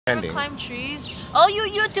Ever climb trees? All you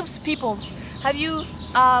YouTube peoples, have you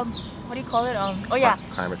what do you call it? Oh yeah.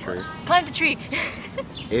 Climb a tree. Climb the tree.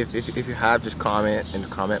 if you have, just comment in the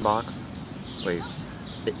comment box. Wait,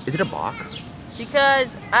 is it a box?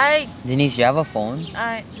 Because Denise, you have a phone?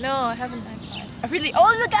 No, I have an iPod. I really.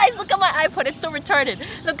 Oh, look, guys, look at my iPod. It's so retarded.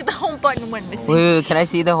 Look at the home button went missing. Wait, can I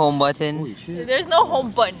see the home button? Holy shit. There's no home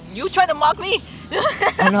button. You try to mock me?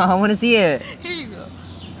 I know. I want to see it. Here you go.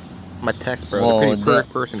 My text, bro. Whoa, They're pretty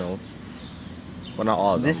personal. Well, not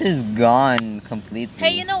all of them. This is gone completely.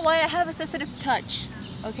 Hey, you know what? I have a sensitive touch.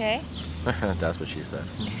 Okay. That's what she said.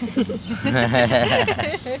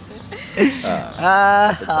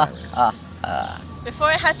 Before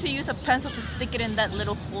I had to use a pencil to stick it in that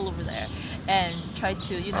little hole over there and try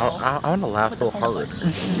to, you know. I want to laugh so hard.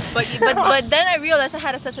 but then I realized I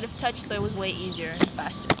had a sensitive touch, so it was way easier and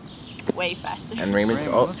faster. Way faster. And Raymond's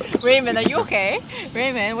Raymond, are you okay?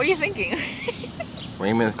 Raymond, what are you thinking?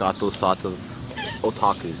 Raymond's got those thoughts of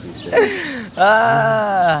otakus these days.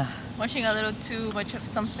 Watching a little too much of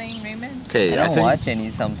something, Raymond? Okay, I don't watch any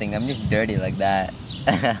something. I'm just dirty like that.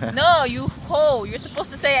 No, you ho! You're supposed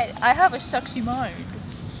to say I have a sexy mind.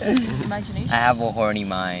 Imagination. I have a horny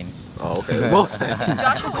mind. Oh, okay. Well then.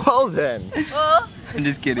 Joshua. Well then. Well, I'm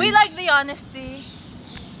just kidding. we like the honesty.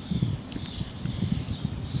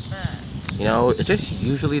 You know, it's just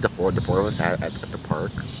usually the four of us at the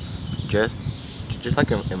park. Just like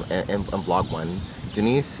in vlog 1,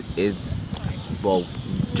 Denise is, well,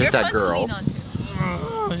 just that girl.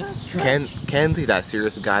 Kenzie's that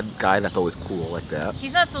serious guy that's always cool like that.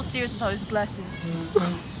 He's not so serious without his glasses.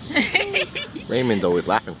 Raymond's always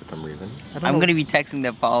laughing for some reason. I'm gonna be texting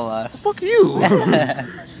the Paula. Fuck you.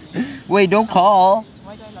 Wait, don't call.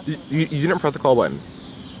 Why do I laugh? You didn't press the call button.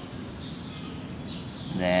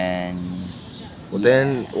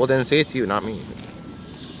 Well then say it's you, not me.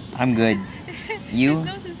 I'm good. You? His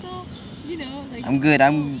nose is so, you know, like. I'm good.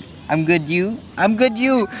 I'm good. You? I'm good.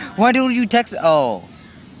 You? Why don't you text? Oh,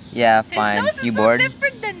 yeah, fine. His nose You is bored? so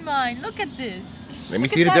different than mine. Look at this. Let me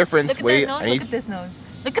see the difference. Wait, Look at this nose.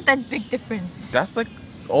 Look at that big difference. That's like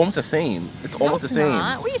almost the same. It's almost the same.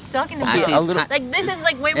 Not. What are you talking about? Actually, a little. Like this is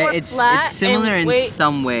like way more It's flat. similar and in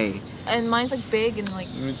some way. And mine's like big and like.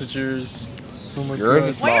 It's at yours. Oh my Yours god.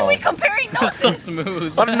 is Why are small. we comparing noses? It's so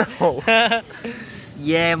smooth. I don't know.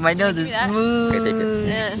 Yeah, my nose is Give me that. smooth.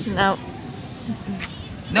 Okay, take No.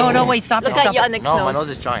 No, wait, stop Look it. at Stop it. Yannick's No, nose. my nose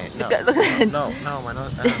is giant. No, Look at no, my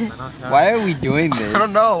nose. Why are we doing this? I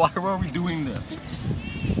don't know. Why are we doing this?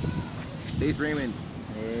 Say it's Raymond.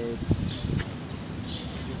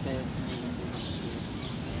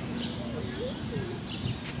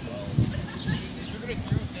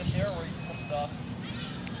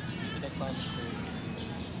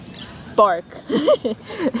 Bark.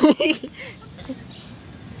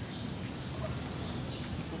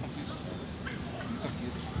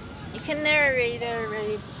 You can narrate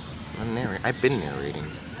already. I've been narrating.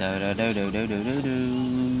 Do.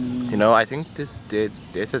 You know, I think this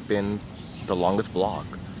has been the longest vlog.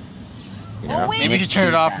 You know? Oh, wait. Maybe you should turn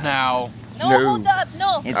it off now. No, No. hold up,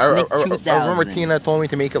 no. It's I Nick remember 2000. Tina told me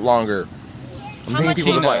to make it longer. I'm How thinking much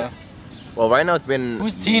people Tina? advice. Well, right now it's been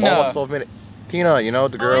Who's Tina? almost 12 minutes. Tina, you know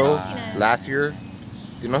the Oh, I know girl who Tina is. last year. Do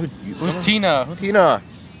you know who? Who's Tina? Tina.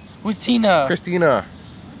 Who's Tina? Christina.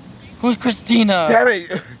 Who's Christina? Damn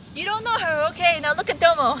it! You don't know her, okay? Now look at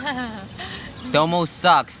Domo. Domo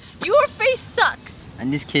sucks. Your face sucks.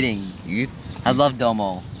 I'm just kidding. You I love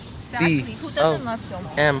Domo. Exactly. D. Who doesn't Oh. love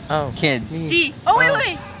Domo? Oh. Kids. D. Oh,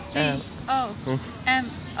 wait. D. M. O. M.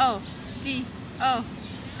 O. D. O.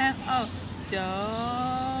 M. O.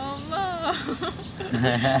 Domo.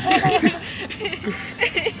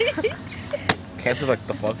 Kenstle's like,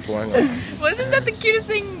 the fuck's going on? Wasn't that the cutest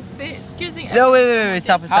thing? No, wait,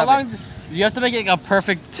 stop it, How stop long? it. You have to make it like a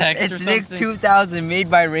perfect text or It's something. Nick 2000, made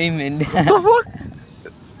by Raymond. What the fuck?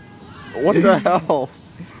 What the hell?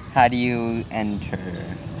 How do you enter?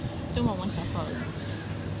 Domo wants a hug.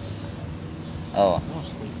 Oh.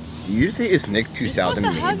 Do you say it's Nick You're supposed 2000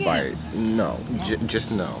 to hug made by? it. No,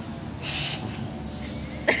 just no.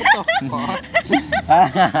 What the fuck?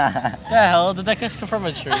 The hell? Did that just come from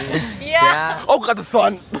a tree? Yeah. Oh god, the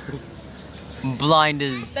sun! Blind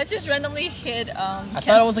as. That just randomly hit. I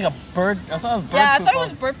thought it was like a bird. I thought it was bird Yeah, I poop thought it on-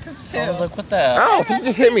 was bird poop too. I was like, what the hell? Ow! Something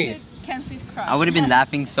just hit me. Kenzie's crotch. I would have been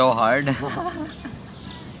laughing so hard.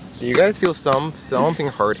 Do you guys feel something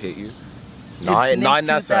hard hit you? Not It's in Nick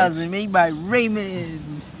that 2000, sense. made by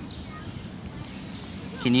Raymond.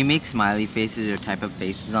 Can you make smiley faces or type of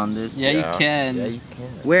faces on this? Yeah, you can. Yeah, you can.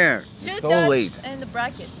 Where? Two so dots late. and the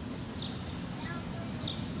bracket.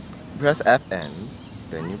 Press FN,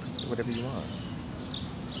 then you press whatever you want.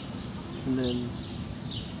 And then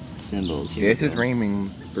symbols. Here This we is go.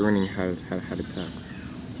 Raymond learning how to text.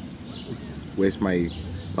 Where's my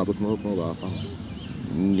public mobile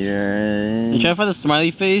phone? Yeah. You trying to find the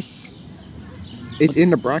smiley face? It's in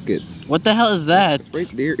the brackets. What the hell is that? It's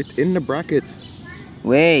right there. It's in the brackets.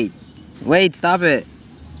 Wait, stop it.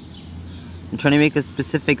 I'm trying to make a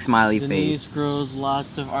specific smiley Denise face. grows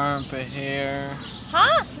lots of armpit hair.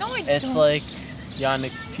 Huh? No, I It's don't. like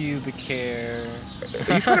Yannick's pubic hair.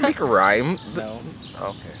 Are you trying to make a rhyme? No.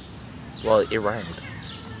 Okay. Well, it rhymed.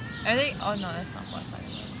 Are they? Oh no, that's not what I thought it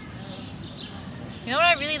was. You know what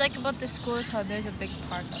I really like about this school is how there's a big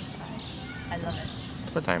park outside. I love it.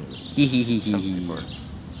 What time is it? Hee hee hee hee hee. 7:54.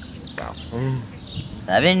 Wow.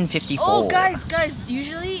 11:54. Oh, guys!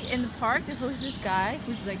 Usually in the park, there's always this guy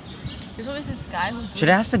who's doing. Should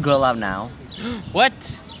I ask the girl out now? What?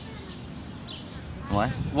 What?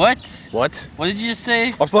 What? What? What did you just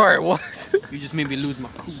say? I'm sorry. What? You just made me lose my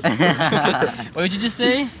cool. What did you just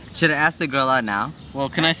say? Should I ask the girl out now? Well,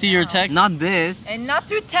 can I see your text? Not this. And not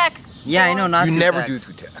through text. Yeah, I know, not You through never text.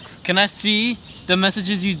 do through text. Can I see the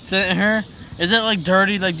messages you sent her? Is it like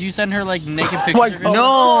dirty? Like, do you send her like naked Oh pictures? my of God.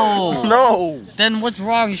 yourself? No! No. Then what's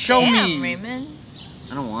wrong? Show Damn, me. Raymond.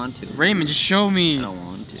 I don't want to. Raymond, just show me. I don't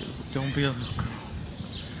want to. Don't be a little girl.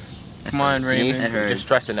 Come on, Denise Raymond. hurts. just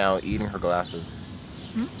stressing out, eating her glasses.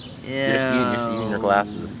 Yeah. You're just eating your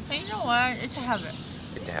glasses. Hey, you know what? It's a habit.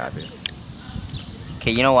 Good to have it.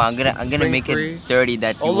 Okay, you know what? I'm gonna Swing make free. it dirty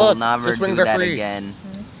that you Oh, will look, never the do swings are that free. again.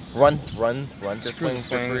 Run to Screw swing the for swings,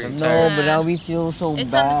 free. I'm No, tired. but now we feel so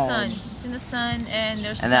It's bad. on the sun. It's in the sun, and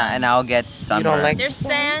there's And sand. I'll get sunburned. like- There's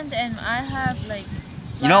sand, and I have like.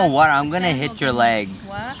 You know what? flags, I'm gonna sand hit your over- leg.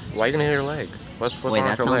 What? Why are you gonna hit your leg? What's Wait, wrong that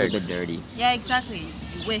with your sounds leg? a bit dirty. Yeah, exactly.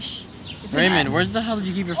 You wish. Raymond, where's the hell did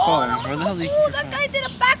you keep your phone? Oh, that Where was the so hell did you cool! keep your That phone? guy did a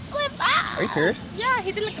backflip. Ah! Are you serious? Yeah,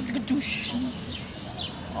 he did like a douche.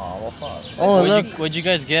 Oh, well, fuck. Oh, look, What'd you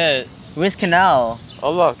guys get? where's Canal?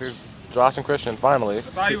 Oh, look, there's Josh and Christian, finally. I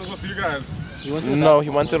thought he was with you guys. No, he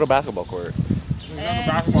went to the basketball court.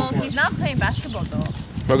 And, well, he's not playing basketball though.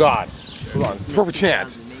 Oh, God. Hold on, it's a perfect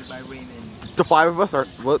chance. The 5 of us are,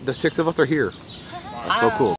 well, the 6 of us are here. That's so cool.